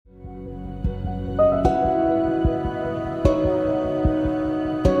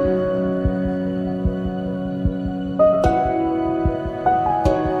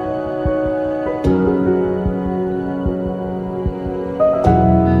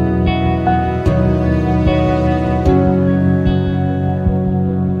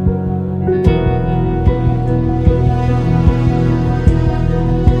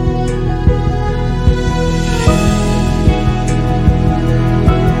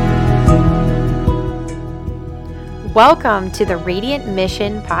Welcome to the Radiant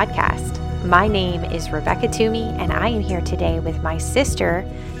Mission Podcast. My name is Rebecca Toomey, and I am here today with my sister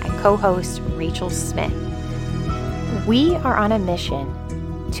and co-host Rachel Smith. We are on a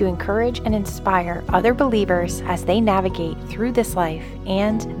mission to encourage and inspire other believers as they navigate through this life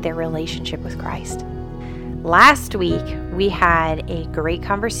and their relationship with Christ. Last week, we had a great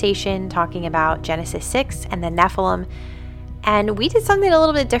conversation talking about Genesis 6 and the Nephilim, and we did something a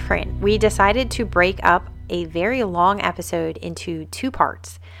little bit different. We decided to break up a very long episode into two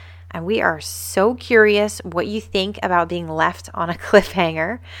parts, and we are so curious what you think about being left on a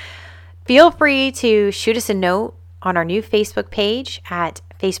cliffhanger. Feel free to shoot us a note on our new Facebook page at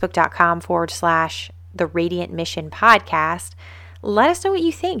facebook.com/The Radiant Mission Podcast. Let us know what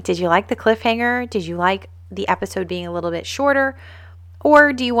you think. Did you like the cliffhanger? Did you like the episode being a little bit shorter?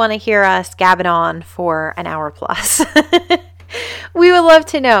 Or do you want to hear us gabbing on for an hour plus? We would love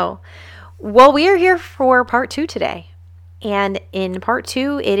to know. Well, we are here for part 2 today. And in part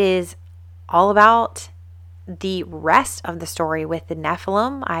 2, it is all about the rest of the story with the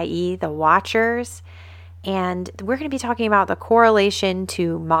Nephilim, i.e. the Watchers. And we're going to be talking about the correlation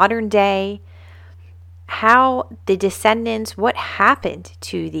to modern day, how the descendants, what happened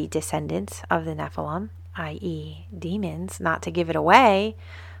to the descendants of the Nephilim, i.e. demons, not to give it away,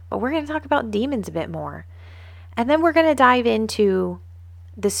 but we're going to talk about demons a bit more. And then we're going to dive into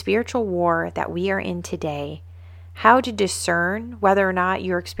the spiritual war that we are in today, how to discern whether or not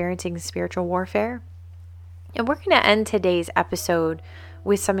you're experiencing spiritual warfare. And we're going to end today's episode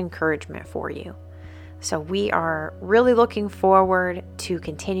with some encouragement for you. So we are really looking forward to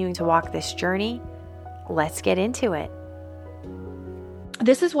continuing to walk this journey. Let's get into it.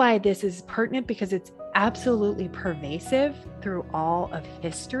 This is why this is pertinent, because it's absolutely pervasive through all of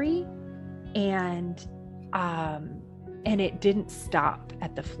history. And it didn't stop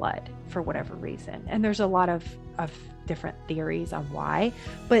at the flood for whatever reason. And there's a lot of different theories on why.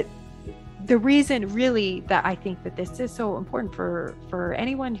 But the reason really that I think that this is so important for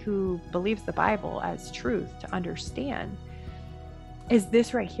anyone who believes the Bible as truth to understand is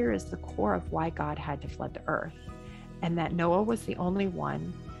this right here is the core of why God had to flood the earth. And that Noah was the only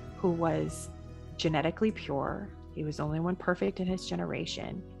one who was genetically pure. He was the only one perfect in his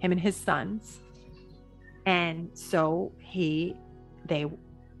generation, him and his sons. And so 8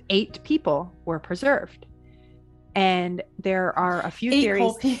 people were preserved. And there are a few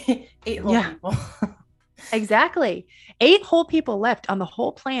theories. 8 whole people. Exactly. 8 whole people left on the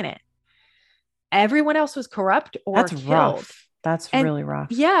whole planet. Everyone else was corrupt or killed. Rough. That's really rough.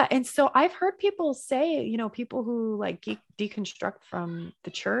 Yeah. And so I've heard people say, people who like deconstruct from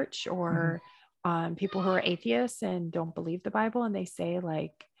the church or people who are atheists and don't believe the Bible. And they say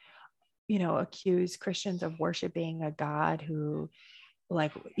accuse Christians of worshiping a God who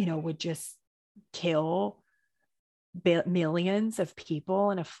would just kill millions of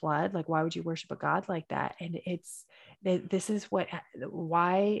people in a flood. Like, why would you worship a God like that? And this is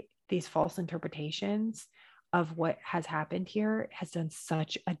why these false interpretations of what has happened here has done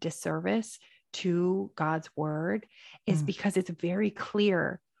such a disservice to God's word is because it's very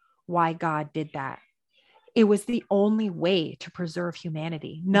clear why God did that. It was the only way to preserve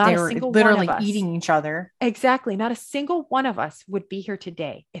humanity. Not a single one of us. Literally eating each other. Exactly. Not a single one of us would be here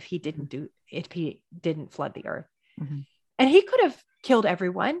today if he didn't flood the earth. Mm-hmm. And he could have killed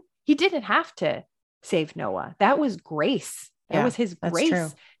everyone. He didn't have to save Noah. That was grace. That was his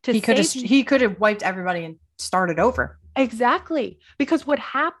grace. He could have wiped everybody and started over. Exactly. Because what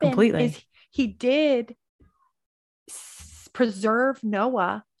happened is he did preserve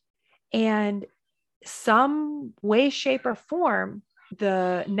Noah, and some way, shape, or form,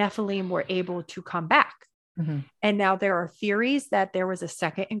 the Nephilim were able to come back. Mm-hmm. And now there are theories that there was a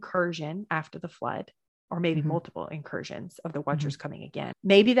second incursion after the flood, or maybe multiple incursions of the Watchers coming again.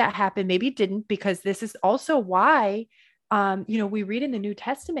 Maybe that happened, maybe it didn't, because this is also why, we read in the New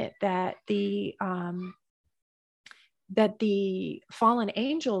Testament that the fallen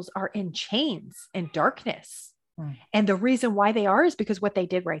angels are in chains and darkness. And the reason why they are is because what they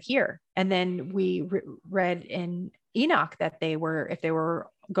did right here. And then we read in Enoch that if they were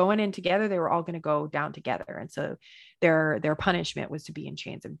going in together, they were all going to go down together. And so their punishment was to be in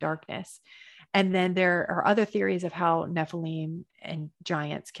chains of darkness. And then there are other theories of how Nephilim and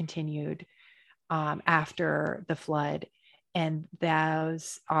giants continued after the flood. And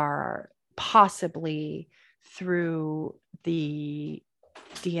those are possibly through the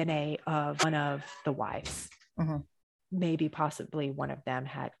DNA of one of the wives. Mm-hmm. Maybe possibly one of them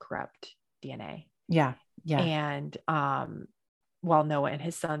had corrupt DNA. Yeah. And while Noah and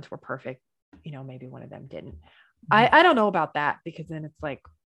his sons were perfect, maybe one of them didn't. I don't know about that, because then it's like,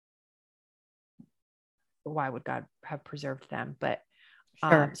 why would God have preserved them? But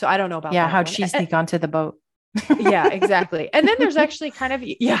Sure. so I don't know about Yeah. that How'd one. she sneak onto the boat? Yeah, exactly. And then there's actually kind of,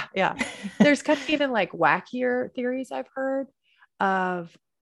 yeah. There's kind of even like wackier theories I've heard of.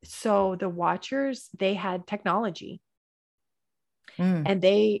 So the Watchers, they had technology and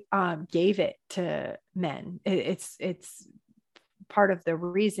they gave it to men. It's part of the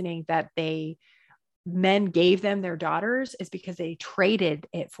reasoning that men gave them their daughters is because they traded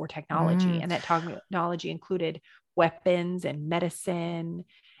it for technology, and that technology included weapons and medicine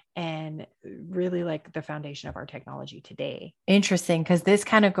and really like the foundation of our technology today. Interesting, because this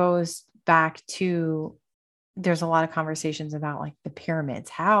kind of goes back to, there's a lot of conversations about like the pyramids.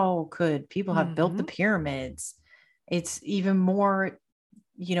 How could people have built the pyramids? It's even more,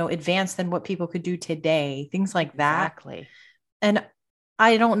 advanced than what people could do today. Things like that. Exactly. And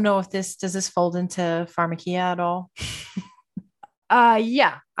I don't know if does this fold into pharmakia at all?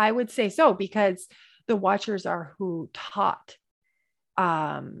 Yeah, I would say so, because the Watchers are who taught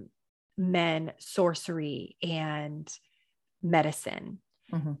men sorcery and medicine.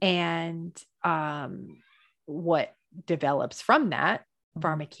 And what develops from that,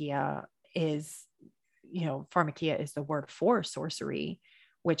 pharmakia is the word for sorcery,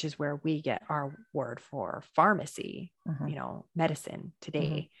 which is where we get our word for pharmacy, medicine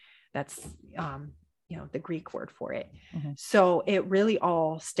today. That's, the Greek word for it. So it really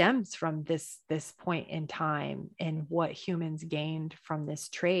all stems from this point in time and what humans gained from this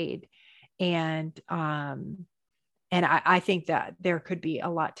trade. And I think that there could be a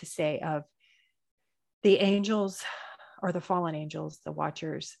lot to say of the angels, or the fallen angels, the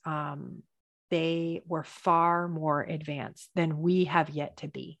Watchers. They were far more advanced than we have yet to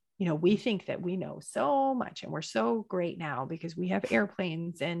be. We think that we know so much and we're so great now because we have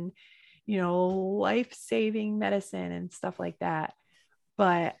airplanes and, life-saving medicine and stuff like that.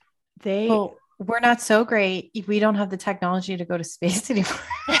 But we're not so great. We don't have the technology to go to space anymore.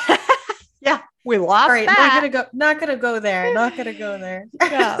 Yeah, we lost. All right, that. not gonna go there.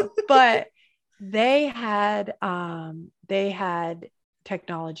 Yeah, but they had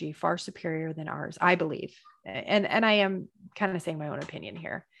technology far superior than ours, I believe. And I am kind of saying my own opinion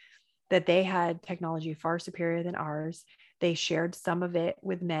here, that they had technology far superior than ours. They shared some of it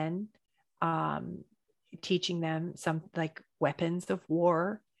with men, teaching them some like weapons of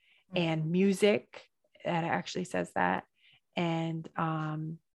war and music. That actually says that, and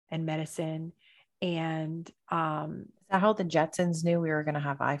medicine. And is that how the Jetsons knew we were going to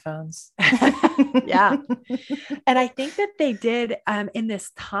have iPhones? Yeah. And I think that they did in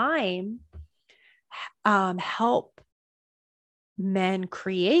this time help men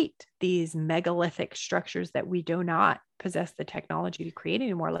create these megalithic structures that we do not possess the technology to create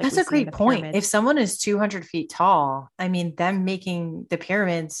anymore. Like, that's a great point. If someone is 200 feet tall, I mean, them making the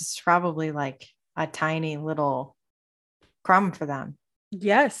pyramids is probably like a tiny little crumb for them.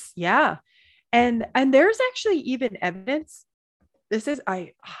 Yes. Yeah. And there's actually even evidence.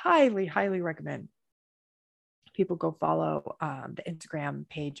 I highly, highly recommend people go follow the Instagram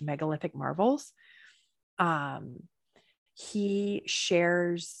page Megalithic Marvels. He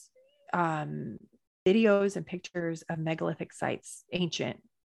shares videos and pictures of megalithic sites, ancient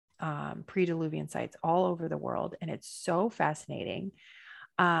pre-Diluvian sites all over the world. And it's so fascinating.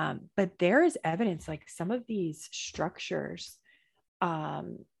 But there is evidence, like some of these structures,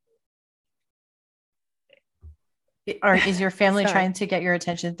 is your family trying to get your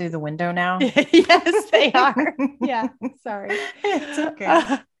attention through the window now? Yes, they are. Yeah, sorry. It's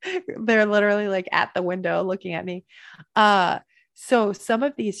okay. They're literally like at the window looking at me. So some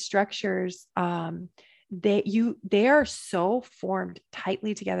of these structures, they are so formed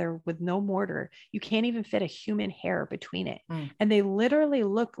tightly together with no mortar. You can't even fit a human hair between it. And they literally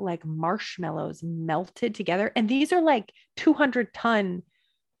look like marshmallows melted together. And these are like 200-ton,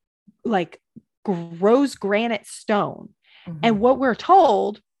 like rose granite stone. And what we're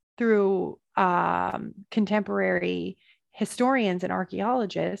told through contemporary historians and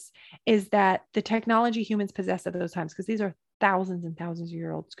archaeologists is that the technology humans possessed at those times, because these are thousands and thousands of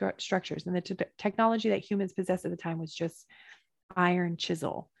year old structures, and the technology that humans possessed at the time was just iron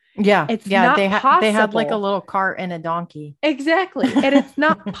chisel. Yeah. It's not possible. They had like a little cart and a donkey. Exactly. And it's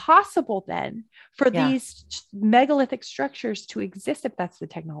not possible then for these megalithic structures to exist if that's the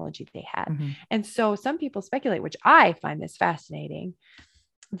technology they had. And so some people speculate, which I find this fascinating,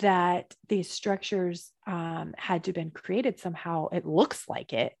 that these structures had to have been created somehow, it looks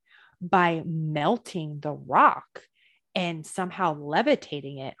like it, by melting the rock and somehow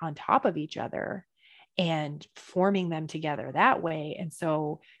levitating it on top of each other and forming them together that way. And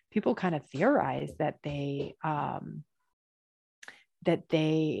so people kind of theorize that that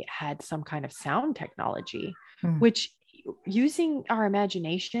they had some kind of sound technology, Mm. which using our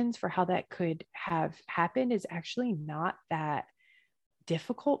imaginations for how that could have happened is actually not that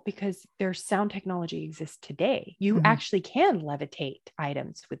difficult, because their sound technology exists today. You Mhm. actually can levitate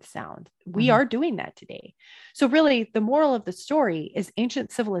items with sound. We Mhm. are doing that today. So really the moral of the story is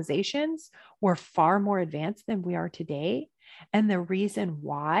ancient civilizations were far more advanced than we are today. And the reason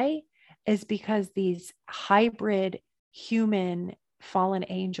why is because these hybrid human fallen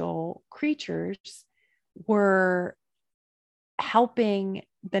angel creatures were helping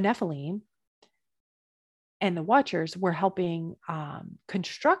the Nephilim, and the Watchers were helping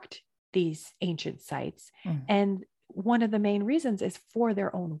construct these ancient sites. Mm. And one of the main reasons is for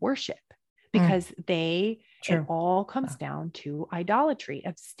their own worship, Mm. because it True. all comes down to idolatry,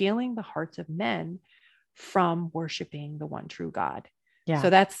 of stealing the hearts of men from worshiping the one true God. Yeah.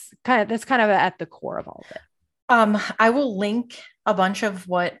 So that's kind of at the core of all of it. I will link a bunch of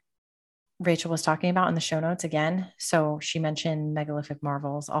what Rachel was talking about in the show notes again. So she mentioned megalithic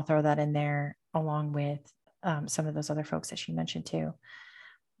marvels. I'll throw that in there along with some of those other folks that she mentioned too.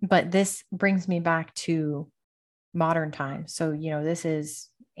 But this brings me back to modern times. So, this is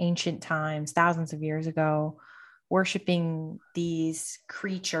ancient times, thousands of years ago, worshiping these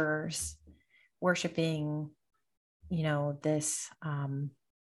creatures, worshiping, this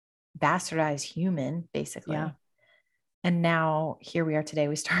bastardized human, basically. Yeah. And now here we are today.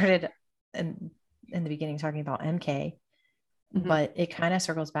 We started in the beginning talking about MK, Mhm. but it kind of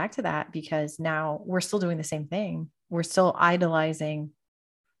circles back to that, because now we're still doing the same thing. We're still idolizing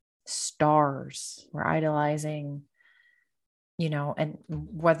stars. We're idolizing, and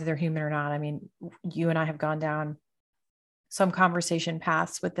whether they're human or not. I mean, you and I have gone down some conversation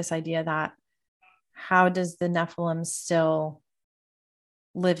paths with this idea that how does the Nephilim still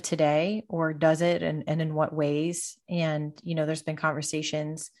live today, or does it, and in what ways? And, there's been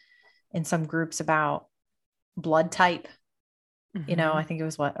conversations in some groups about blood type. I think it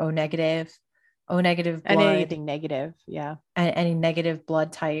was O negative blood, And anything negative. Yeah. any negative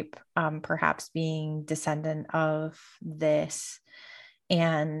blood type, perhaps being descendant of this,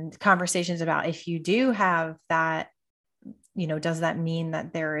 and conversations about, if you do have that, does that mean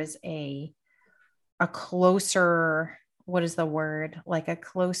that there is a closer, what is the word, like a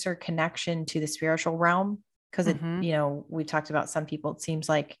closer connection to the spiritual realm? Because we talked about some people, it seems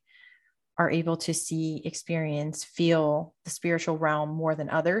like, are able to see, experience, feel the spiritual realm more than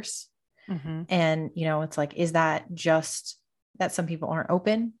others. Mm-hmm. And, it's like, is that just that some people aren't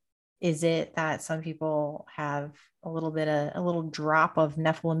open? Is it that some people have a little drop of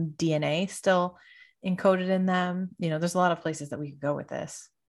Nephilim DNA still encoded in them? There's a lot of places that we could go with this.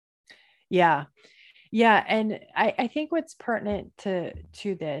 Yeah. Yeah. And I think what's pertinent to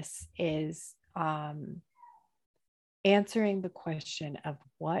this is answering the question of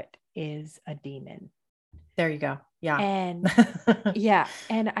what is a demon. There you go. Yeah. And yeah.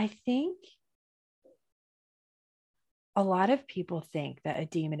 And I think a lot of people think that a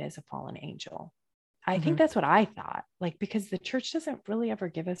demon is a fallen angel. I think that's what I thought, like, because the church doesn't really ever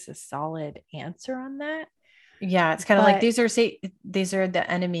give us a solid answer on that. Yeah. It's kind of like, these are the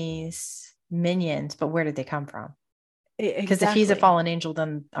enemy's minions, but where did they come from? Because if he's a fallen angel,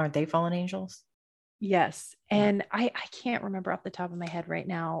 then aren't they fallen angels? Yes. And I can't remember off the top of my head right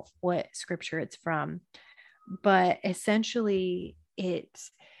now what scripture it's from, but essentially it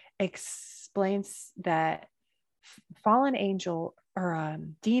explains that fallen angel or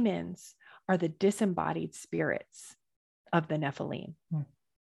demons are the disembodied spirits of the Nephilim.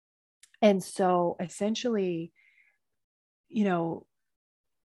 And so essentially, the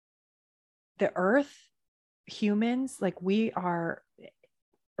earth, humans, like, we are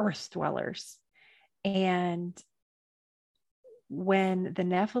earth dwellers. And when the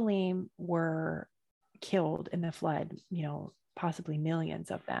Nephilim were killed in the flood, possibly millions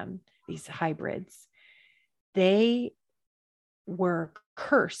of them, these hybrids, they were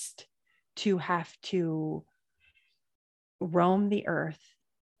cursed to have to roam the earth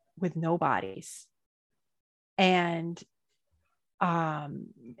with no bodies. And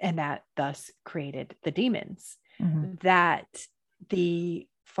that thus created the demons that the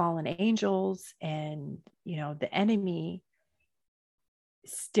fallen angels and, the enemy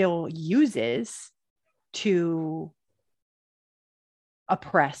still uses to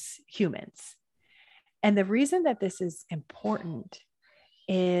oppress humans. And the reason that this is important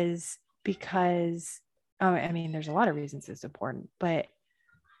is because, there's a lot of reasons it's important, but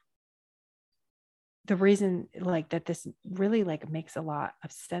the reason, like, that this really, like, makes a lot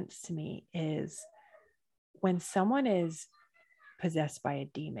of sense to me is when someone is possessed by a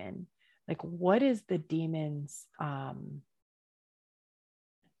demon, like, what is the demon's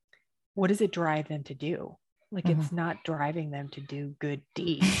what does it drive them to do? Like, it's not driving them to do good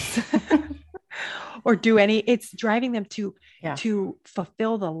deeds or do any, it's driving them to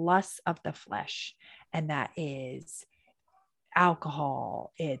fulfill the lusts of the flesh. And that is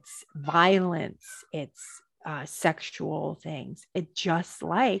alcohol, it's violence, it's sexual things. It just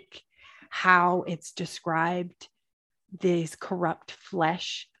like how it's described this corrupt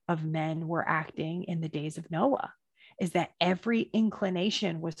flesh of men were acting in the days of Noah, is that every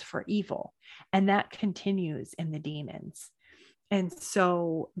inclination was for evil. And that continues in the demons. And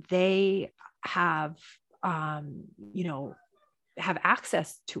so they have, have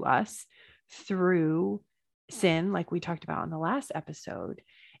access to us through sin, like we talked about in the last episode.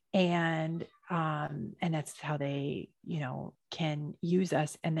 And that's how they, can use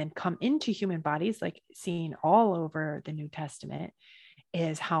us and then come into human bodies, like seen all over the New Testament,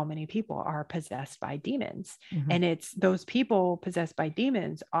 is how many people are possessed by demons. And it's those people possessed by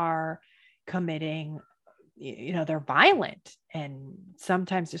demons are committing, they're violent and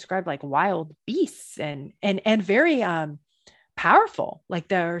sometimes described like wild beasts and very powerful. Like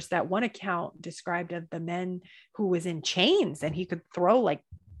there's that one account described of the men who was in chains and he could throw like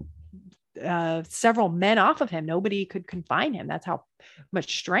several men off of him. Nobody could confine him. That's how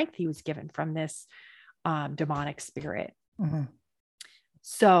much strength he was given from this demonic spirit.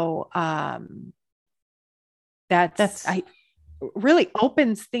 So that's really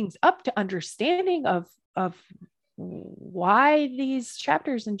opens things up to understanding of why these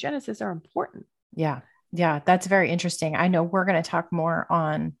chapters in Genesis are important. Yeah. That's very interesting. I know we're going to talk more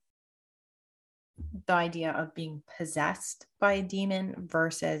on the idea of being possessed by a demon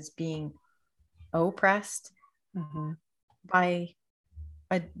versus being oppressed by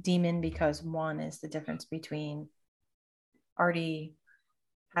a demon, because one is the difference between already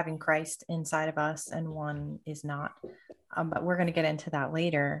having Christ inside of us and one is not. But we're going to get into that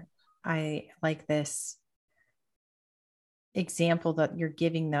later. I like this example that you're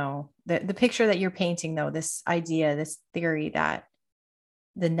giving, though, the picture that you're painting, though, this idea, this theory that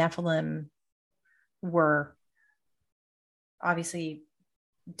the Nephilim were obviously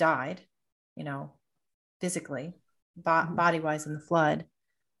died, physically, body-wise in the flood,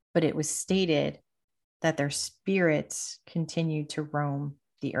 but it was stated that their spirits continued to roam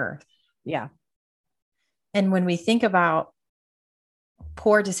the earth. Yeah. And when we think about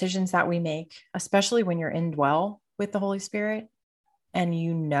poor decisions that we make, especially when you're indwell with the Holy Spirit and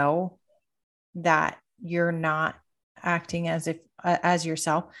that you're not acting as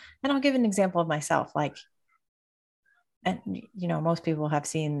yourself. And I'll give an example of myself. And most people have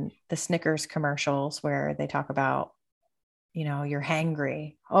seen the Snickers commercials where they talk about, you're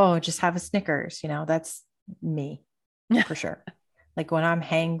hangry. Oh, just have a Snickers. That's me for sure. Like when I'm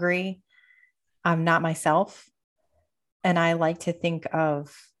hangry, I'm not myself. And I like to think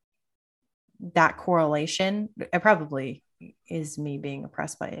of that correlation. It probably is me being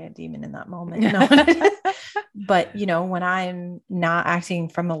oppressed by a demon in that moment. No. But, when I'm not acting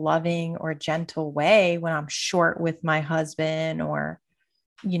from a loving or gentle way, when I'm short with my husband or,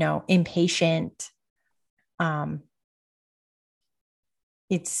 impatient,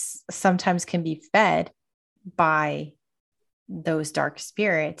 it's sometimes can be fed by those dark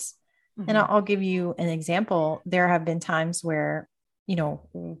spirits. And I'll give you an example. There have been times where,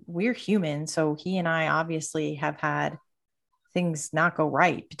 we're human. So he and I obviously have had things not go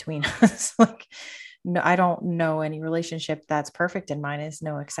right between us. No, I don't know any relationship that's perfect, and mine is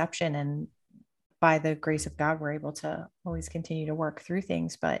no exception. And by the grace of God, we're able to always continue to work through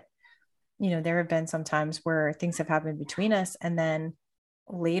things. But, there have been some times where things have happened between us. And then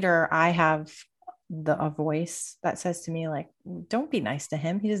later I have a voice that says to me, like, don't be nice to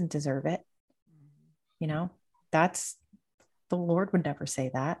him. He doesn't deserve it. That's, the Lord would never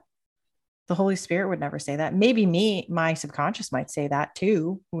say that. The Holy Spirit would never say that. Maybe my subconscious might say that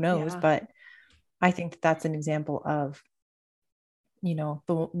too. Who knows? Yeah. But I think that's an example of,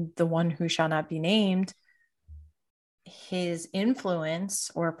 the one who shall not be named, his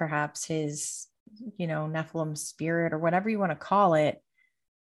influence, or perhaps his, Nephilim spirit, or whatever you want to call it,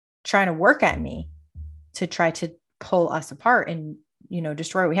 trying to work at me to try to pull us apart and,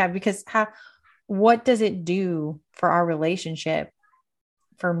 destroy what we have. Because what does it do for our relationship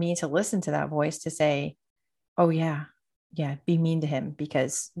for me to listen to that voice to say, oh yeah, be mean to him,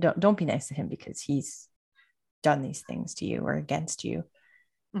 because don't be nice to him because he's done these things to you or against you.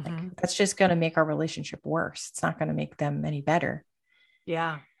 Like, that's just going to make our relationship worse. It's not going to make them any better.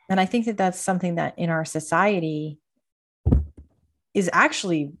 Yeah. And I think that that's something that in our society is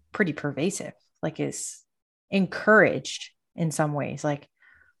actually pretty pervasive, like is encouraged in some ways. Like,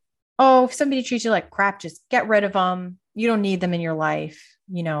 oh, if somebody treats you like crap, just get rid of them. you don't need them in your life.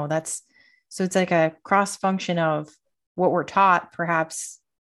 So it's like a cross function of what we're taught, perhaps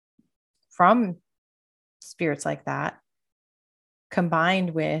from spirits like that,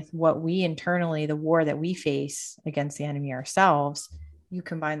 combined with what we internally, the war that we face against the enemy ourselves. You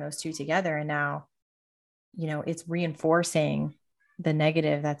combine those two together, and now, it's reinforcing the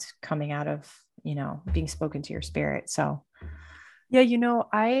negative that's coming out of, being spoken to your spirit. So yeah,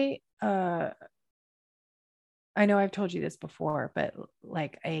 I know I've told you this before, but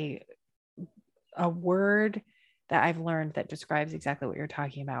like a word that I've learned that describes exactly what you're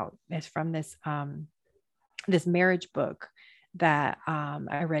talking about is from this this marriage book that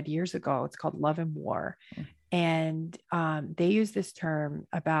I read years ago. It's called Love and War. And they use this term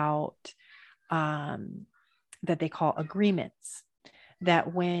about that they call agreements,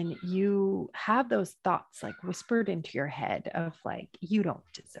 that when you have those thoughts like whispered into your head of like, you don't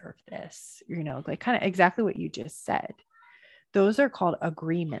deserve this, like kind of exactly what you just said, those are called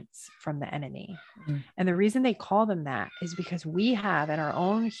agreements from the enemy. And the reason they call them that is because we have, in our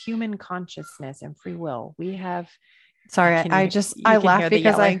own human consciousness and free will, we have. Sorry, I laughed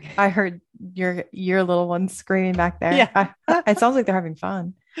because I heard your little one screaming back there. Yeah. It sounds like they're having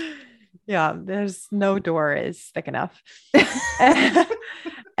fun. Yeah, there's no door is thick enough.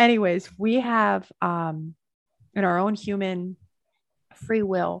 Anyways, we have in our own human free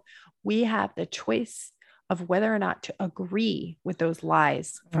will, we have the choice of whether or not to agree with those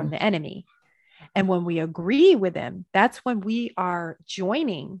lies from the enemy. And when we agree with them, that's when we are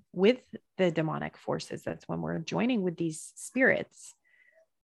joining with the demonic forces. That's when we're joining with these spirits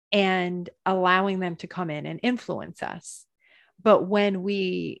and allowing them to come in and influence us. But when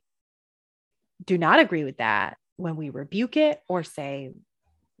we do not agree with that, when we rebuke it or say,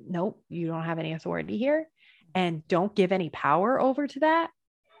 nope, you don't have any authority here, and don't give any power over to that,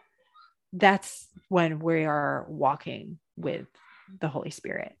 that's when we are walking with the Holy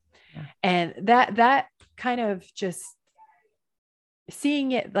Spirit. Yeah. And that kind of just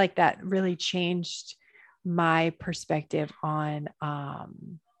seeing it like that really changed my perspective on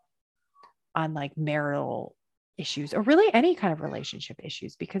like marital issues, or really any kind of relationship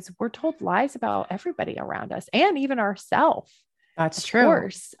issues, because we're told lies about everybody around us and even ourselves. That's true. Of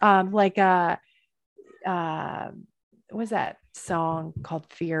course. Like what was that song called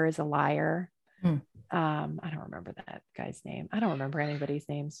Fear is a Liar? I don't remember that guy's name. I don't remember anybody's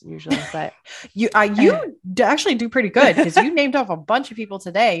names usually, but you actually do pretty good, because you named off a bunch of people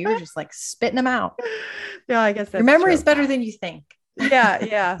today. You were just like spitting them out. Yeah, I guess that's your memory is true. better than you think.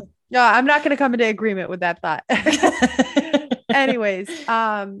 Yeah. No, I'm not going to come into agreement with that thought. Anyways, it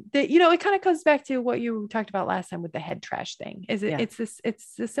kind of comes back to what you talked about last time with the head trash thing. It's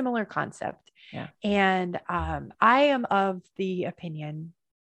a similar concept. Yeah. And I am of the opinion,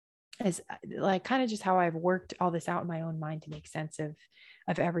 is like kind of just how I've worked all this out in my own mind to make sense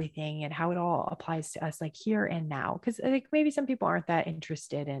of everything and how it all applies to us, like here and now. Because I think maybe some people aren't that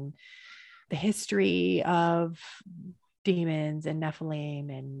interested in the history of demons and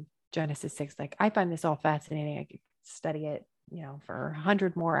Nephilim and Genesis 6. Like, I find this all fascinating. I could study it, for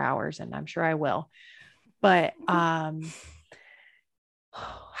 100 more hours, and I'm sure I will. But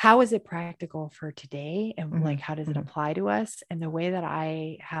how is it practical for today? And like, how does it apply to us? And the way that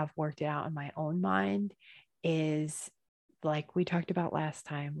I have worked it out in my own mind is, like we talked about last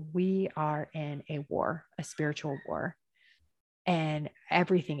time, we are in a war, a spiritual war, and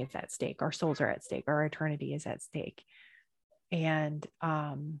everything is at stake. Our souls are at stake. Our eternity is at stake. And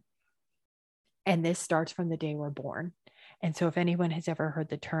this starts from the day we're born. And so if anyone has ever heard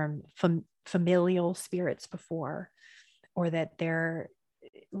the term familial spirits before, or that there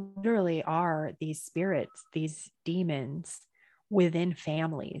literally are these spirits, these demons within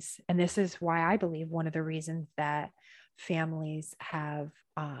families. And this is why I believe one of the reasons that families have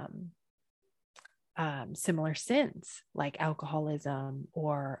similar sins like alcoholism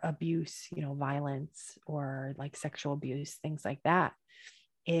or abuse, violence, or like sexual abuse, things like that,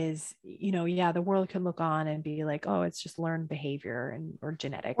 is, the world can look on and be like, oh, it's just learned behavior or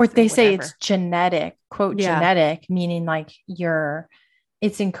genetics. Or they say it's genetic, quote, genetic, meaning like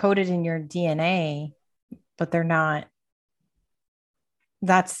it's encoded in your DNA, but they're not,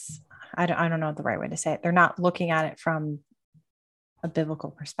 I don't know the right way to say it. They're not looking at it from a biblical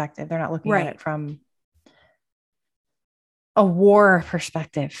perspective. They're not looking at it from a war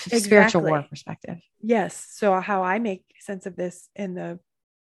perspective, spiritual war perspective. Yes. So how I make sense of this in the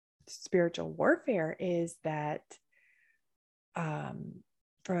spiritual warfare is that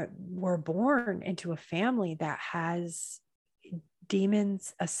we're born into a family that has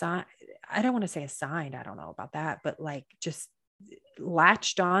demons assigned. I don't want to say assigned. I don't know about that, but like just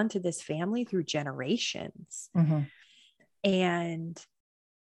latched on to this family through generations. And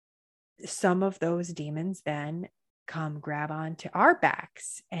some of those demons then come grab onto our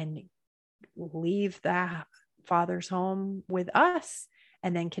backs and leave the father's home with us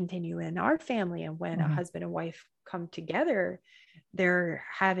and then continue in our family. And when a husband and wife come together, they're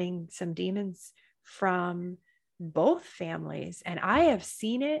having some demons from both families. And I have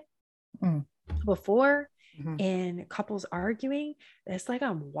seen it before in couples arguing. It's like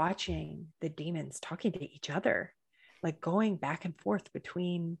I'm watching the demons talking to each other, like going back and forth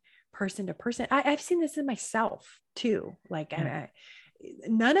between person to person. I've seen this in myself too. Like,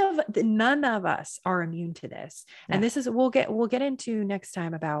 none of us are immune to this. And this is, we'll get into next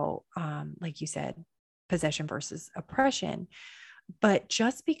time about, like you said, possession versus oppression. But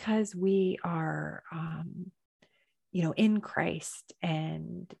just because we are, in Christ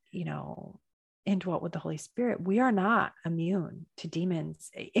and, indwelt with the Holy Spirit, we are not immune to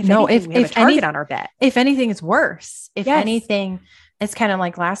demons. If anything, we have a target on our back. If anything, it's worse. If anything, it's kind of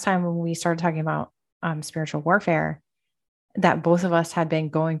like last time when we started talking about spiritual warfare, that both of us had been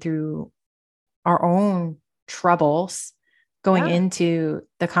going through our own troubles going into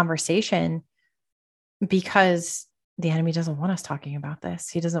the conversation, because the enemy doesn't want us talking about this.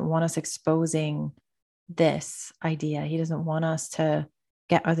 He doesn't want us exposing this idea. He doesn't want us to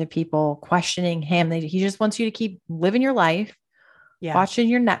get other people questioning him. He just wants you to keep living your life, watching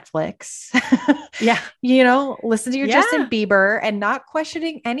your Netflix, listen to your Justin Bieber and not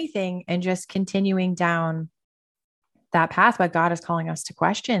questioning anything and just continuing down that path. But God is calling us to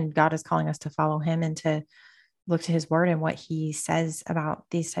question. God is calling us to follow him and to look to his word and what he says about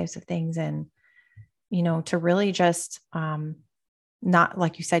these types of things. And, to really just, not,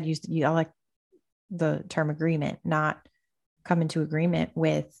 like you said, I like the term agreement, not come into agreement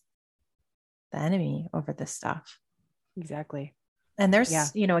with the enemy over this stuff. Exactly. And there's,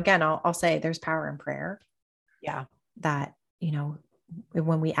 again, I'll say there's power in prayer. Yeah. That,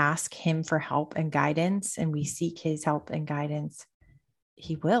 when we ask him for help and guidance and we seek his help and guidance,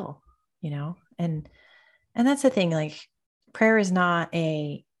 he will, and that's the thing. Like, prayer is not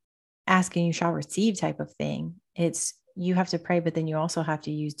a ask and you shall receive type of thing. It's, you have to pray, but then you also have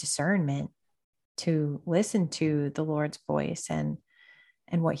to use discernment to listen to the Lord's voice and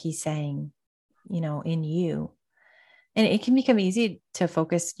what he's saying, in you. And it can become easy to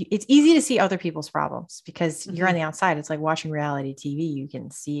focus. It's easy to see other people's problems because you're on the outside. It's like watching reality TV. You can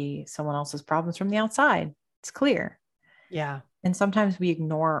see someone else's problems from the outside. It's clear. Yeah. And sometimes we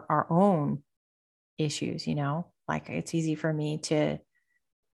ignore our own issues, like it's easy for me to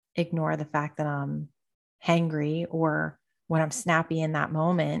ignore the fact that I'm hangry, or when I'm snappy in that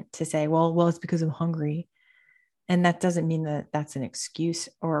moment to say, well, it's because I'm hungry. And that doesn't mean that that's an excuse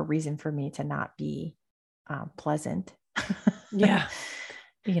or a reason for me to not be pleasant. Yeah.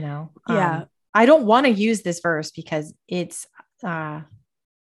 I don't want to use this verse because it's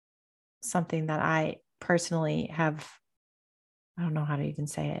something that I personally have, I don't know how to even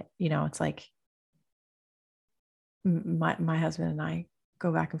say it. It's like my husband and I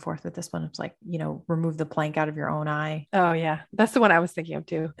go back and forth with this one. It's like, remove the plank out of your own eye. Oh yeah. That's the one I was thinking of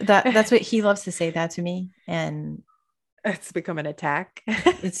too. That's what he loves to say that to me. And it's become an attack.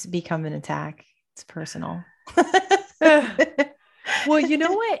 It's become an attack. It's personal. Well, you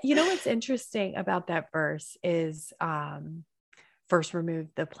know what's interesting about that verse is, first remove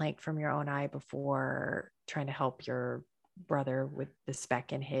the plank from your own eye before trying to help your brother with the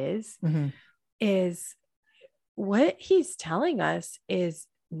speck in his, is what he's telling us is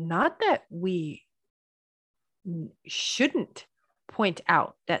not that we shouldn't point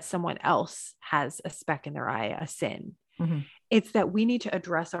out that someone else has a speck in their eye, a sin. It's that we need to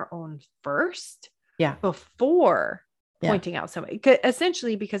address our own first, before pointing out somebody,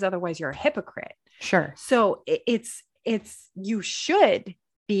 essentially, because otherwise you're a hypocrite. Sure. So it's you should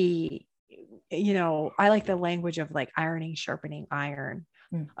be, I like the language of like ironing, sharpening iron,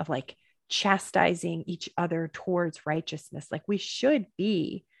 of like chastising each other towards righteousness. Like we should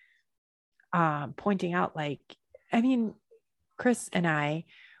be pointing out, like, I mean, Chris and I,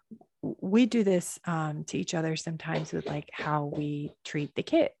 we do this to each other sometimes with like how we treat the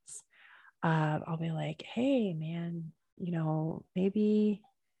kids. I'll be like, hey man, maybe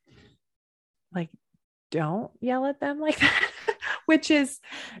like don't yell at them like that, which is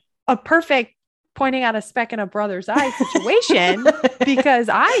a perfect pointing out a speck in a brother's eye situation because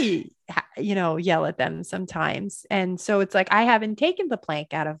I, yell at them sometimes. And so it's like, I haven't taken the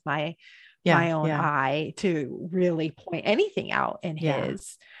plank out of my own eye to really point anything out in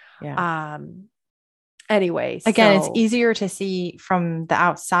his. Anyway, again, it's easier to see from the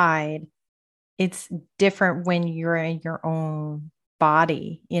outside. It's different when you're in your own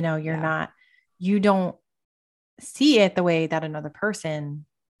body, you're not, you don't see it the way that another person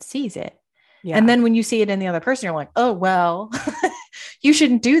sees it. Yeah. And then when you see it in the other person, you're like, oh, well, you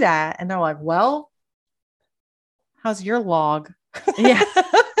shouldn't do that. And they're like, well, how's your log? Yeah.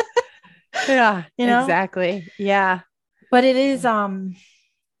 Yeah, You know? exactly. Yeah. But it is,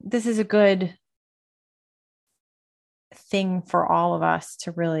 this is a good thing for all of us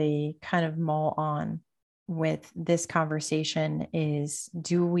to really kind of mull on with this conversation is,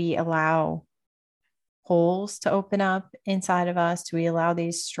 do we allow holes to open up inside of us? Do we allow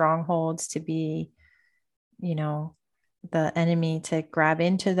these strongholds to be, you know, the enemy to grab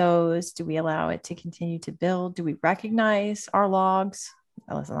into those? Do we allow it to continue to build? Do we recognize our logs?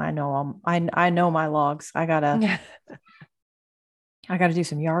 Listen, I know I know my logs. I gotta do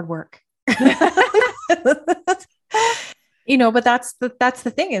some yard work. But that's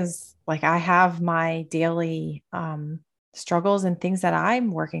the thing is, like, I have my daily struggles and things that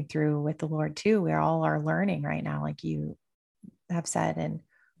I'm working through with the Lord too. We all are learning right now, like you have said, and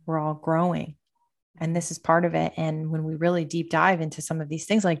we're all growing. And this is part of it. And when we really deep dive into some of these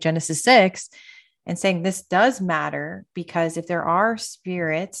things like Genesis 6 and saying this does matter, because if there are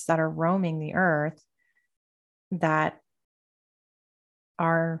spirits that are roaming the earth that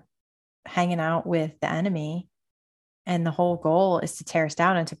are hanging out with the enemy, and the whole goal is to tear us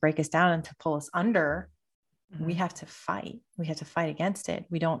down and to break us down and to pull us under, we have to fight. We have to fight against it.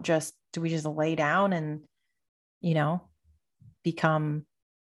 We just lay down and, become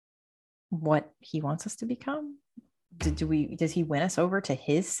what he wants us to become? Does he win us over to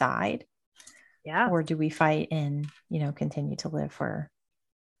his side? Yeah. Or do we fight and, continue to live for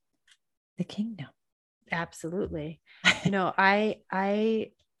the kingdom? Absolutely.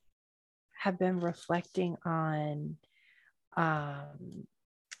 I have been reflecting on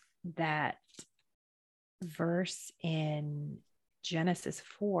that verse in Genesis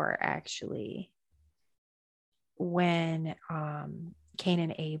 4, actually, when Cain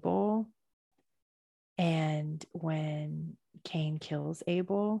and Abel, and when Cain kills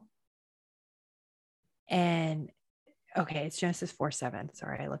Abel. And okay, it's Genesis 4:7.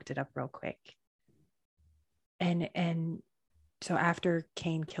 Sorry, I looked it up real quick. And so after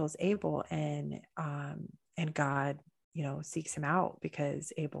Cain kills Abel, and God, seeks him out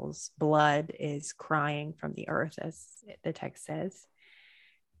because Abel's blood is crying from the earth, as the text says.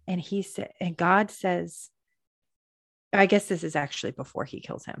 And God says, I guess this is actually before he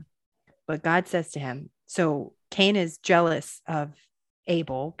kills him, but God says to him, so Cain is jealous of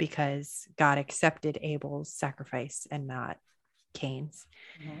Abel because God accepted Abel's sacrifice and not Cain's.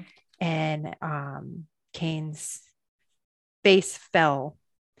 Mm-hmm. And Cain's face fell.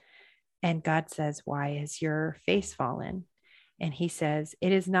 And God says, why has your face fallen? And he says,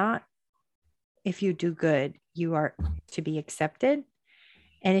 it is not if you do good, you are to be accepted.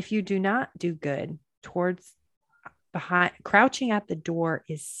 And if you do not do good, crouching at the door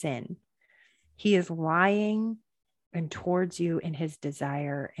is sin. He is lying and towards you in his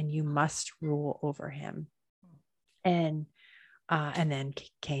desire, and you must rule over him. And then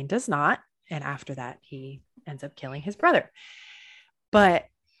Cain does not. And after that, he ends up killing his brother. But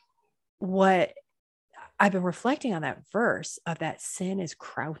what I've been reflecting on, that verse of that sin is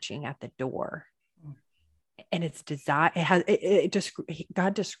crouching at the door, and it's desire.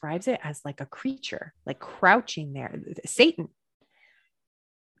 God describes it as like a creature, like crouching there. Satan.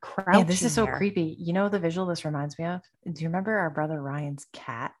 Yeah, this is so creepy. The visual this reminds me of? Do you remember our brother Ryan's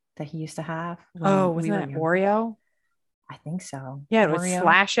cat that he used to have? Wasn't that Oreo? I think so. Yeah, it would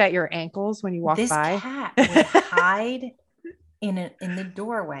slash at your ankles when you walk by. This cat would hide in the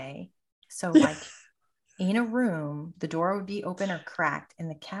doorway. So like in a room, the door would be open or cracked, and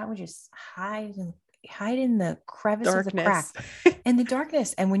the cat would just hide in the crevice of the crack in the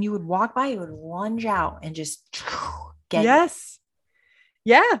darkness. And when you would walk by, it would lunge out and just get you.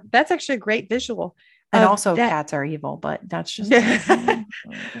 Yeah, that's actually a great visual. And also cats are evil, but that's just but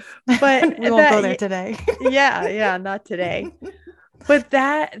we won't go there today. yeah, not today. But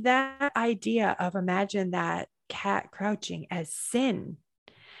that idea of, imagine that cat crouching as sin,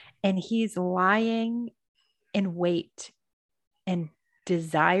 and he's lying in wait and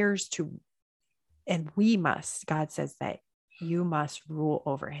desires to, and God says that you must rule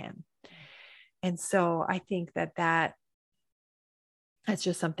over him. And so I think that's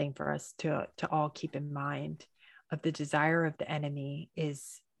just something for us to all keep in mind, of the desire of the enemy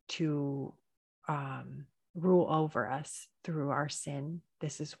is to rule over us through our sin.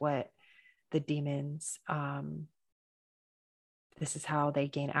 This is what the demons, this is how they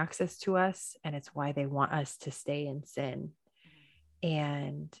gain access to us, and it's why they want us to stay in sin.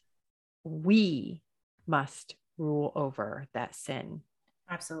 And we must rule over that sin.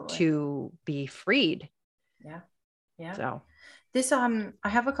 Absolutely. To be freed Yeah. Yeah. So This, I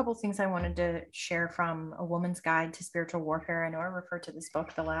have a couple things I wanted to share from A Woman's Guide to Spiritual Warfare. I know I referred to this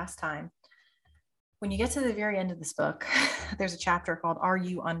book the last time. When you get to the very end of this book, there's a chapter called Are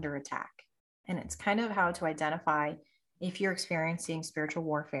You Under Attack? And it's kind of how to identify if you're experiencing spiritual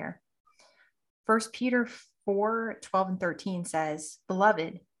warfare. 1 Peter 4:12-13 says,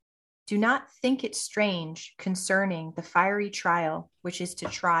 Beloved, do not think it strange concerning the fiery trial which is to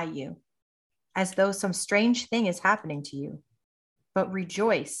try you, as though some strange thing is happening to you, but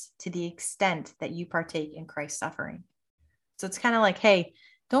rejoice to the extent that you partake in Christ's suffering. So it's kind of like, hey,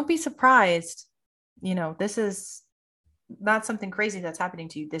 don't be surprised. This is not something crazy that's happening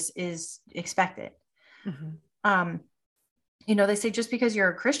to you. This is expected. mm-hmm. They say just because you're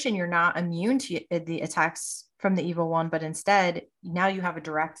a Christian, you're not immune to the attacks from the evil one, but instead now you have a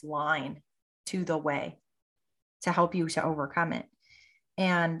direct line to the way to help you to overcome it.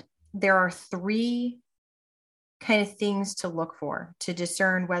 And there are 3 kind of things to look for to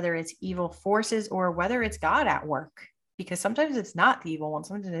discern whether it's evil forces or whether it's God at work, because sometimes it's not the evil one,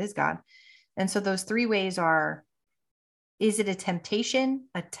 sometimes it is God. And so those 3 ways are, is it a temptation,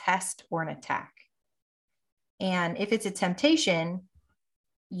 a test, or an attack? And if it's a temptation,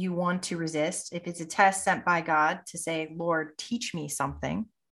 you want to resist. If it's a test sent by God to say, Lord, teach me something.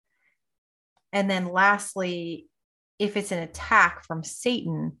 And then lastly, if it's an attack from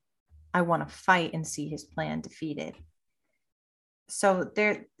Satan, I want to fight and see his plan defeated. So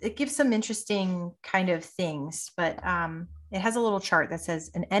it gives some interesting kind of things, but it has a little chart that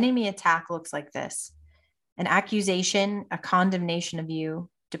says an enemy attack looks like this: an accusation, a condemnation of you,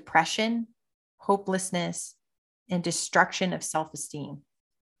 depression, hopelessness, and destruction of self-esteem.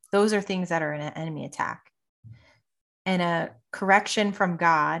 Those are things that are in an enemy attack. And a correction from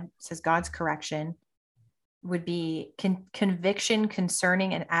God, says God's correction, would be conviction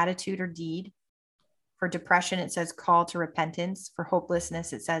concerning an attitude or deed. For depression, it says call to repentance. For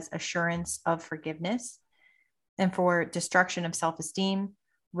hopelessness, it says assurance of forgiveness. And for destruction of self-esteem,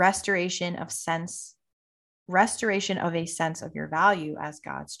 restoration of a sense of your value as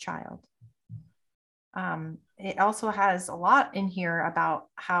God's child. It also has a lot in here about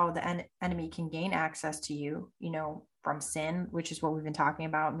how the enemy can gain access to you, from sin, which is what we've been talking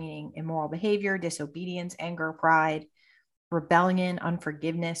about, meaning immoral behavior, disobedience, anger, pride, rebellion,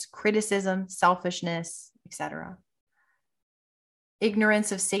 unforgiveness, criticism, selfishness, etc.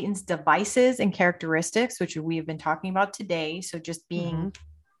 Ignorance of Satan's devices and characteristics, which we have been talking about today. So just being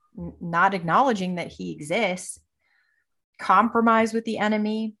not acknowledging that he exists, compromise with the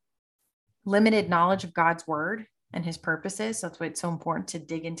enemy, limited knowledge of God's word and his purposes. So that's why it's so important to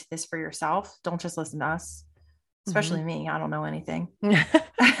dig into this for yourself. Don't just listen to us, especially me. I don't know anything.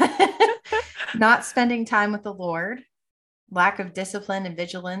 Not spending time with the Lord, lack of discipline and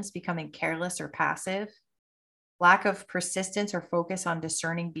vigilance, becoming careless or passive, lack of persistence or focus on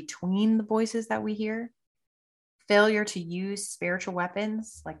discerning between the voices that we hear, failure to use spiritual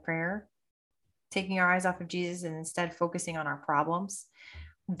weapons like prayer, taking our eyes off of Jesus and instead focusing on our problems.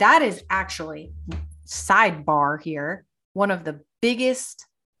 That is actually, sidebar here, one of the biggest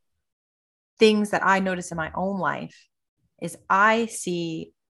things that I notice in my own life is I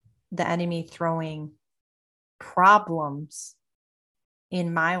see the enemy throwing problems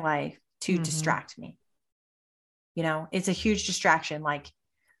in my life to distract me. It's a huge distraction. Like,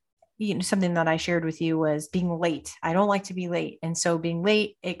 something that I shared with you was being late. I don't like to be late. And so being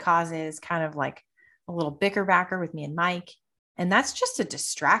late, it causes kind of like a little bicker backer with me and Mike. And that's just a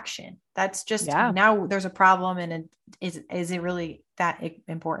distraction. That's just now there's a problem. And is it really that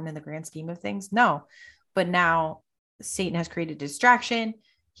important in the grand scheme of things? No. But now Satan has created a distraction.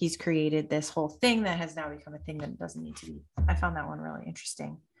 He's created this whole thing that has now become a thing that doesn't need to be. I found that one really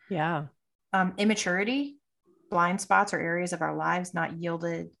interesting. Yeah. Immaturity, blind spots or areas of our lives not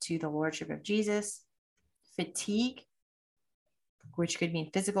yielded to the lordship of Jesus. Fatigue, which could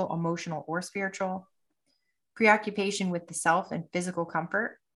mean physical, emotional, or spiritual. Preoccupation with the self and physical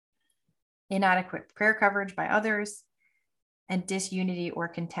comfort. Inadequate prayer coverage by others. And disunity or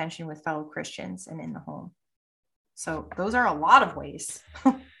contention with fellow Christians and in the home. So those are a lot of ways.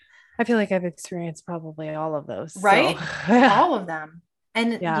 I feel like I've experienced probably all of those. Right? So. All of them.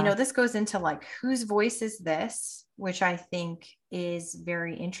 And, this goes into like, whose voice is this, which I think is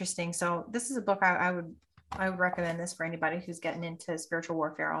very interesting. So this is a book I would recommend this for anybody who's getting into spiritual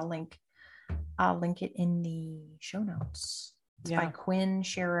warfare. I'll link it in the show notes. It's by Quinn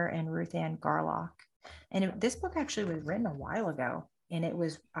Scherer and Ruth Ann Garlock. And this book actually was written a while ago, and it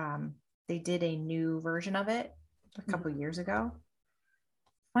was, they did a new version of it a couple years ago.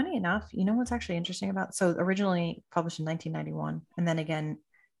 Funny enough, what's actually interesting about, so originally published in 1991, and then again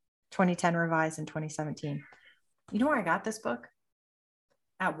 2010 revised in 2017. You know where I got this book?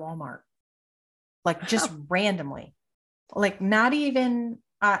 At Walmart. Like just randomly. Like not even,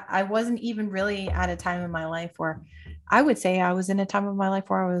 I wasn't even really at a time in my life where I would say I was in a time of my life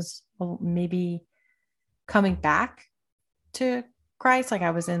where I was maybe coming back to Christ. Like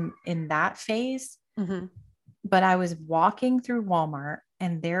I was in that phase. Mm-hmm. But I was walking through Walmart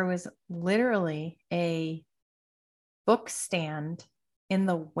and there was literally a book stand in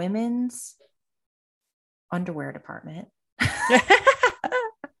the women's underwear department.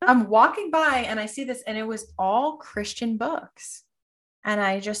 I'm walking by and I see this, and it was all Christian books. And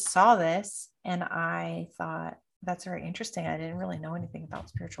I just saw this and I thought, that's very interesting. I didn't really know anything about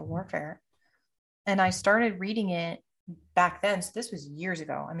spiritual warfare. And I started reading it back then. So this was years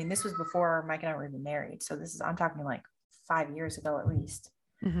ago. I mean, this was before Mike and I were even married. So I'm talking like 5 years ago at least.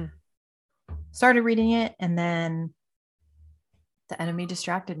 Mm-hmm. Started reading it, and then the enemy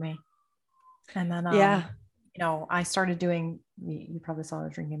distracted me. And then, I started doing, you probably saw I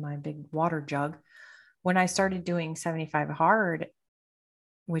was drinking my big water jug. When I started doing 75 hard,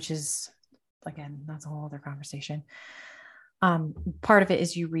 which is, again, that's a whole other conversation. Part of it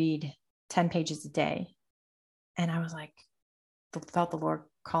is you read 10 pages a day. And I was like, felt the Lord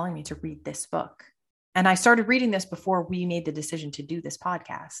calling me to read this book. And I started reading this before we made the decision to do this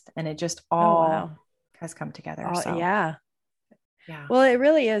podcast. And it just all has come together. Yeah. Yeah. Well, it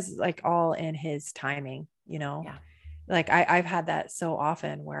really is like all in his timing, Yeah. Like I've had that so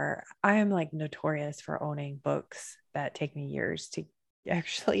often where I am like notorious for owning books that take me years to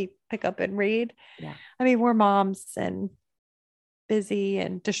actually pick up and read. Yeah. I mean, we're moms and busy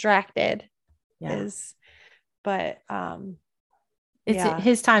and distracted. Yeah.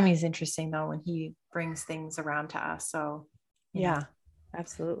 His timing is interesting though, when he brings things around to us. So yeah,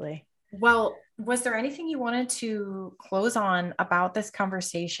 absolutely. Well, was there anything you wanted to close on about this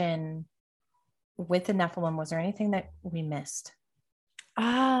conversation with the Nephilim? Was there anything that we missed?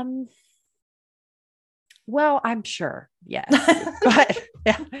 Well, I'm sure, yes. But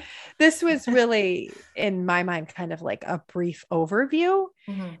yeah, this was really, in my mind, kind of like a brief overview.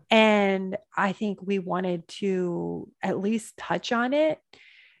 Mm-hmm. And I think we wanted to at least touch on it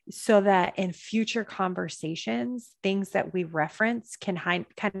so that in future conversations, things that we reference can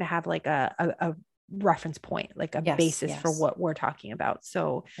kind of have like a reference point, like a basis for what we're talking about.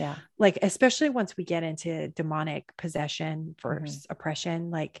 So like, especially once we get into demonic possession versus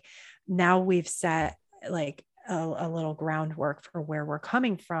oppression, like now we've set like a little groundwork for where we're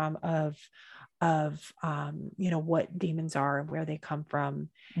coming from of what demons are and where they come from.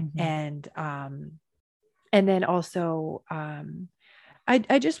 And then also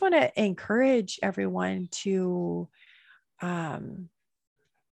I just want to encourage everyone to really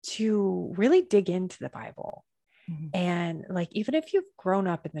dig into the Bible. And like, even if you've grown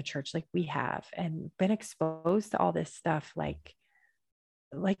up in the church, like we have, and been exposed to all this stuff, like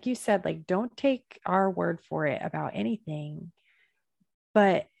you said, like, don't take our word for it about anything,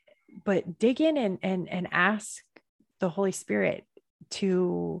 but dig in and ask the Holy Spirit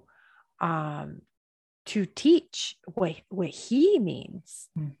to teach what he means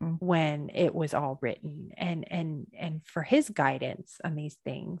when it was all written, and for his guidance on these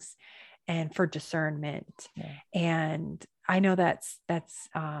things, and for discernment. And I know that's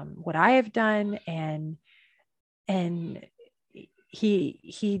what I have done. And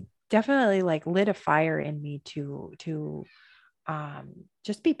he definitely like lit a fire in me to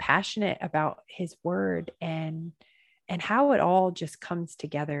just be passionate about his word and how it all just comes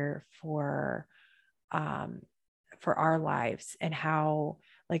together for our lives, and how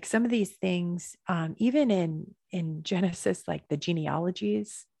like some of these things, even in Genesis, like the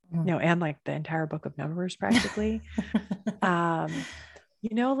genealogies, and like the entire book of Numbers practically,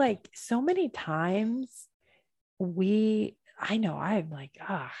 like so many times I'm like,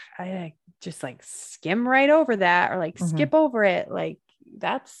 I just like skim right over that, or like skip over it. Like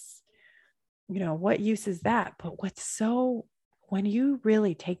that's, what use is that? But when you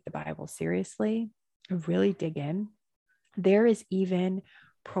really take the Bible seriously, really dig in, there is even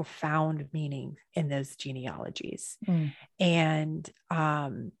profound meaning in those genealogies. And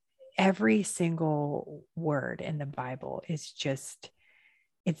every single word in the Bible is just,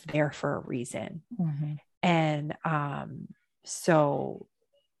 it's there for a reason. And so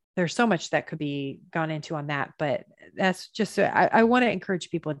there's so much that could be gone into on that, but that's just, I want to encourage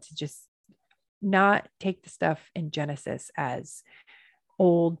people to just not take the stuff in Genesis as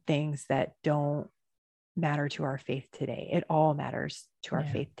old things that don't matter to our faith today. It all matters to our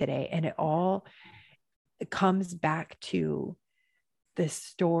faith today. And it comes back to this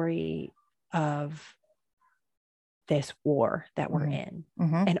story of this war that we're in.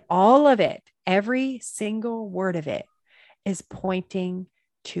 Mm-hmm. And all of it, every single word of it is pointing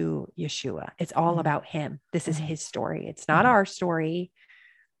to Yeshua. It's all about him. This is his story. It's not our story.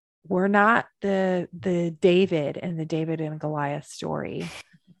 We're not the David and Goliath story.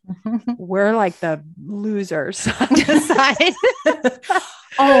 We're like the losers on the side.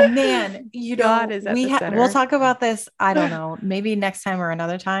 Oh man, God is at the center. We'll talk about this. I don't know, maybe next time or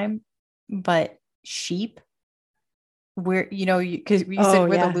another time. But sheep, we're because you said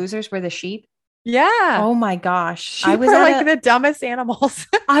we're the losers, we're the sheep. Yeah. Oh my gosh, Sheep I was like the dumbest animals.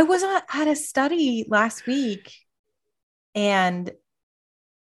 I was at a study last week, and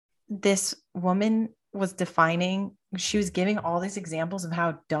this woman was defining. She was giving all these examples of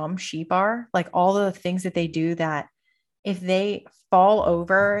how dumb sheep are, like all the things that they do that if they fall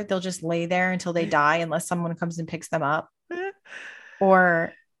over, they'll just lay there until they die unless someone comes and picks them up.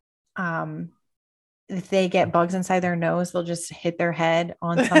 Or if they get bugs inside their nose, they'll just hit their head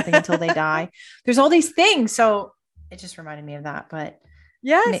on something until they die. There's all these things. So it just reminded me of that. But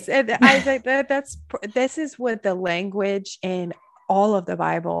yes, and I think this is what the language in all of the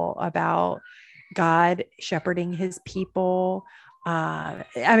Bible about God shepherding his people.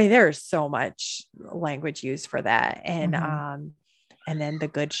 I mean, there's so much language used for that. And, and then the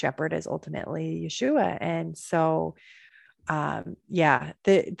good shepherd is ultimately Yeshua. And so,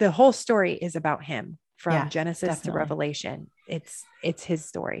 the whole story is about him from Genesis to Revelation. It's his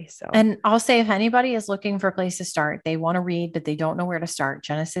story. So, and I'll say, if anybody is looking for a place to start, they want to read, but they don't know where to start.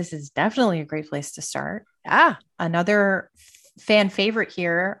 Genesis is definitely a great place to start. Another fan favorite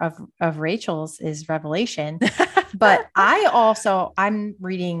here of Rachel's is Revelation. But I'm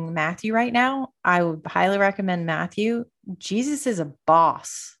reading Matthew right now. I would highly recommend Matthew. Jesus is a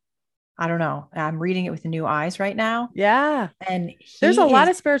boss. I don't know. I'm reading it with new eyes right now. Yeah. And there's a lot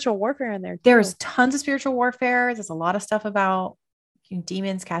of spiritual warfare in there too. There's tons of spiritual warfare. There's a lot of stuff about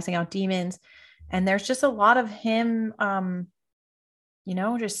demons, casting out demons. And there's just a lot of him,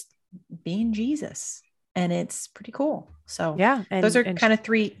 just being Jesus. And it's pretty cool. So yeah, those are kind of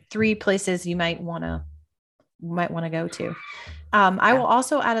three places you might want to go to. I will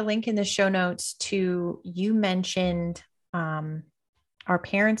also add a link in the show notes to, you mentioned our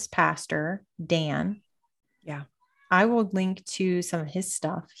parents' pastor, Dan. Yeah. I will link to some of his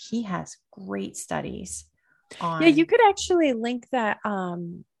stuff. He has great studies on. Yeah, you could actually link that.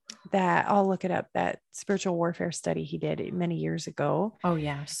 That I'll look it up. That spiritual warfare study he did many years ago. Oh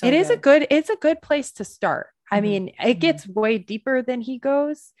yeah, so it's a good place to start. I mean, it gets way deeper than he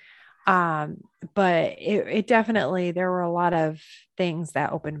goes, but it definitely, there were a lot of things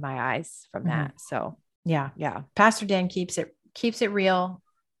that opened my eyes from that. So yeah, Pastor Dan keeps it real.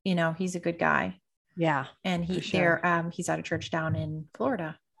 He's a good guy. Yeah, and he's at a church down in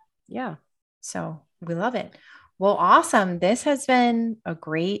Florida. Yeah, so we love it. Well, awesome. This has been a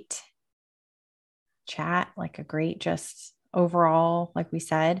great chat, like a great, just overall, like we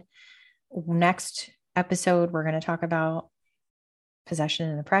said. Next episode, we're going to talk about possession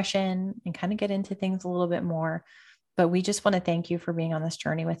and oppression and kind of get into things a little bit more. But we just want to thank you for being on this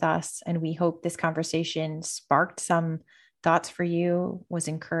journey with us. And we hope this conversation sparked some thoughts for you, was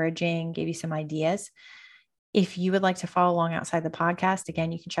encouraging, gave you some ideas. If you would like to follow along outside the podcast,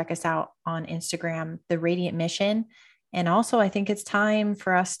 again, you can check us out on Instagram, The Radiant Mission. And also, I think it's time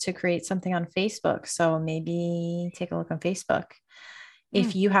for us to create something on Facebook. So maybe take a look on Facebook.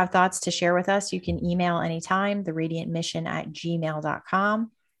 If you have thoughts to share with us, you can email anytime,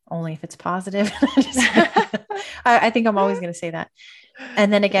 theradiantmission@gmail.com, only if it's positive. I think I'm always going to say that.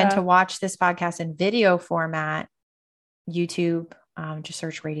 And then again, to watch this podcast in video format, YouTube, just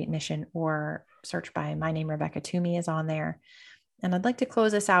search Radiant Mission or search by my name, Rebecca Toomey, is on there. And I'd like to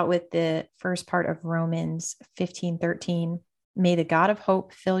close us out with the first part of Romans 15:13. May the God of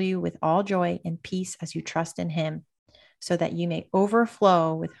hope fill you with all joy and peace as you trust in him, so that you may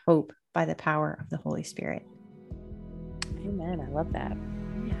overflow with hope by the power of the Holy Spirit. Amen. I love that.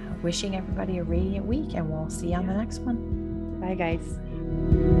 Yeah. Wishing everybody a radiant week, and we'll see you on the next one. Bye, guys.